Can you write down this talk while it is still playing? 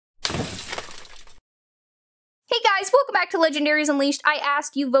guys, welcome back to Legendaries Unleashed. I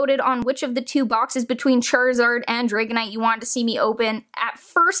asked, you voted on which of the two boxes between Charizard and Dragonite you wanted to see me open. At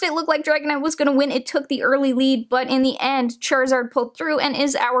first it looked like Dragonite was going to win, it took the early lead, but in the end Charizard pulled through and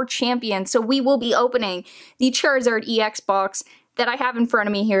is our champion. So we will be opening the Charizard EX Box that I have in front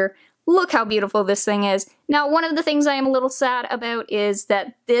of me here. Look how beautiful this thing is. Now, one of the things I am a little sad about is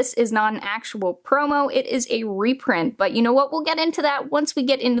that this is not an actual promo, it is a reprint. But you know what, we'll get into that once we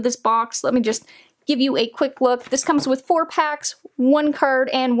get into this box. Let me just give you a quick look. This comes with 4 packs, 1 card,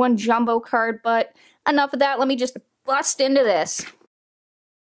 and 1 jumbo card, but enough of that, let me just bust into this.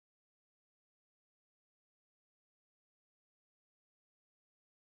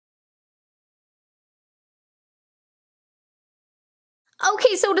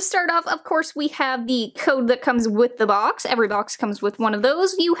 Okay, so to start off, of course, we have the code that comes with the box. Every box comes with one of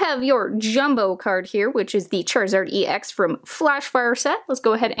those. You have your jumbo card here, which is the Charizard EX from Flashfire set. Let's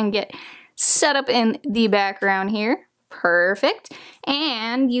go ahead and get set up in the background here. Perfect.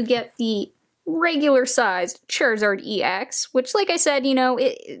 And you get the regular sized Charizard EX, which, like I said, you know,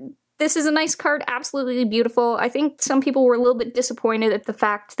 this is a nice card, absolutely beautiful. I think some people were a little bit disappointed at the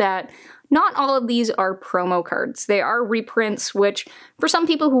fact that not all of these are promo cards. They are reprints, which for some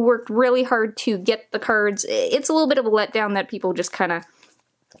people who worked really hard to get the cards, it's a little bit of a letdown that people just kind of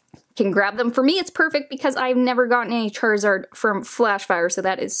can grab them. For me, it's perfect because I've never gotten any Charizard from Flashfire, so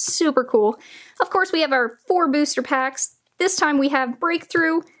that is super cool. Of course, we have our 4 booster packs. This time we have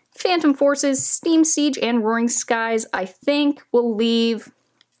Breakthrough, Phantom Forces, Steam Siege, and Roaring Skies. I think we'll leave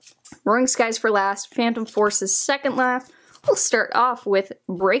Roaring Skies for last, Phantom Forces second last. We'll start off with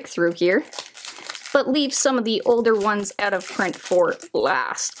Breakthrough here, but leave some of the older ones out of print for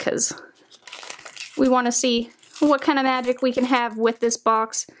last, because we want to see what kind of magic we can have with this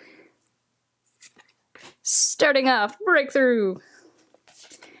box. Starting off, Breakthrough.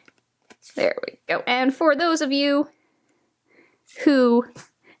 There we go. And for those of you who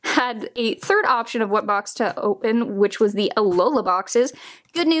had a third option of what box to open, which was the Alola boxes,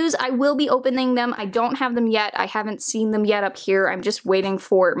 good news, I will be opening them. I don't have them yet. I haven't seen them yet up here. I'm just waiting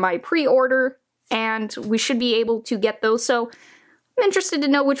for my pre-order, and we should be able to get those. So I'm interested to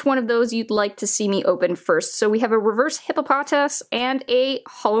know which one of those you'd like to see me open first. So we have a Reverse Hippopotas and a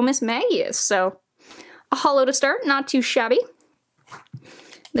Holo Mismagius. So a holo to start, not too shabby.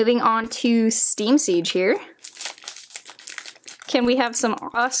 Moving on to Steam Siege here. Can we have some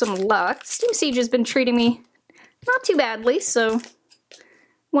awesome luck? Steam Siege has been treating me not too badly, so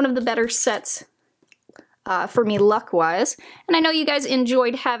one of the better sets for me luck-wise. And I know you guys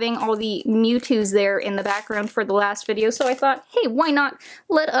enjoyed having all the Mewtwo's there in the background for the last video, so I thought, hey, why not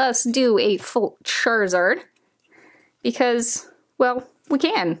let us do a full Charizard? Because, well, we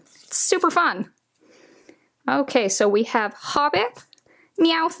can. It's super fun. Okay, so we have Hobbit,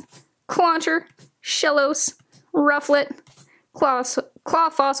 Meowth, Clauncher, Shellos, Rufflet, Claw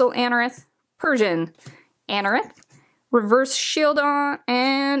Fossil Anorith, Persian Anorith, Reverse Shieldon,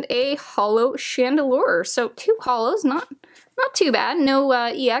 and a Holo Chandelure. So 2 holos, not too bad. No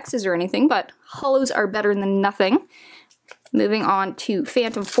EXs or anything, but holos are better than nothing. Moving on to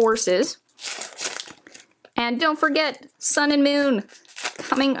Phantom Forces. And don't forget, Sun and Moon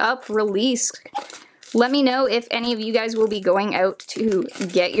coming up, release. Let me know if any of you guys will be going out to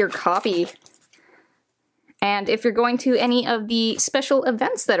get your copy. And if you're going to any of the special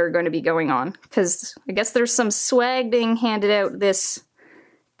events that are going to be going on. Because I guess there's some swag being handed out this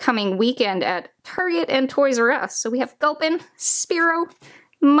coming weekend at Target and Toys R Us. So we have Gulpin, Spearow,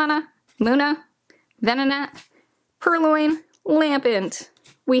 Munna, Munna, Venonat, Purloin, Lampent.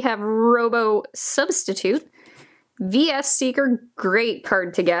 We have Robo Substitute, VS Seeker, great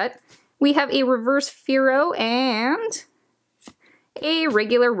card to get. We have a Reverse Fearow and a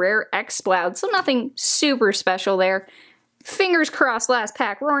regular rare Exploud, so nothing super special there. Fingers crossed, last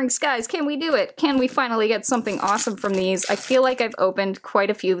pack, Roaring Skies, can we do it? Can we finally get something awesome from these? I feel like I've opened quite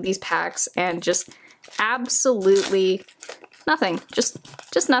a few of these packs and just absolutely nothing. Just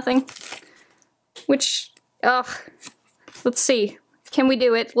nothing. Which, ugh. Let's see. Can we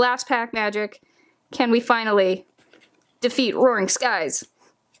do it? Last pack magic. Can we finally defeat Roaring Skies?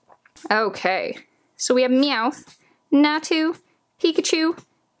 Okay, so we have Meowth, Natu, Pikachu,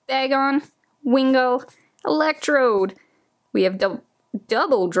 Bagon, Wingull, Electrode. We have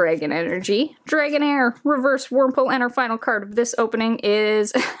double Dragon Energy, Dragonair, Reverse Wurmple, and our final card of this opening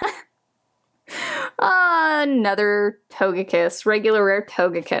is another Togekiss, regular rare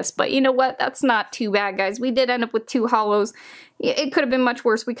Togekiss. But you know what? That's not too bad, guys. We did end up with 2 holos. It could have been much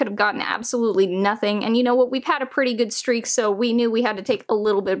worse. We could have gotten absolutely nothing. And you know what? We've had a pretty good streak, so we knew we had to take a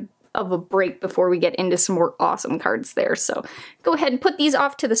little bit of a break before we get into some more awesome cards there. So go ahead and put these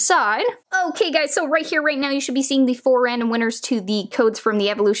off to the side. Okay guys, so right here, right now, you should be seeing the 4 random winners to the codes from the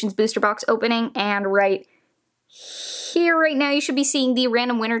Evolutions booster box opening, and right here right now you should be seeing the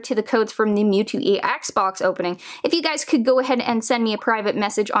random winner to the codes from the Mewtwo EX box opening. If you guys could go ahead and send me a private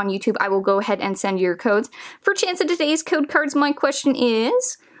message on YouTube, I will go ahead and send your codes. For chance of today's code cards, my question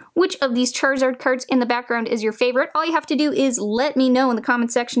is, which of these Charizard cards in the background is your favorite? All you have to do is let me know in the comment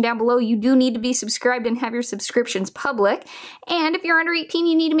section down below. You do need to be subscribed and have your subscriptions public. And if you're under 18,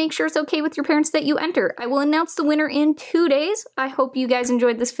 you need to make sure it's okay with your parents that you enter. I will announce the winner in 2 days. I hope you guys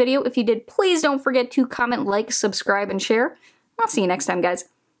enjoyed this video. If you did, please don't forget to comment, like, subscribe, and share. I'll see you next time, guys.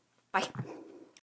 Bye.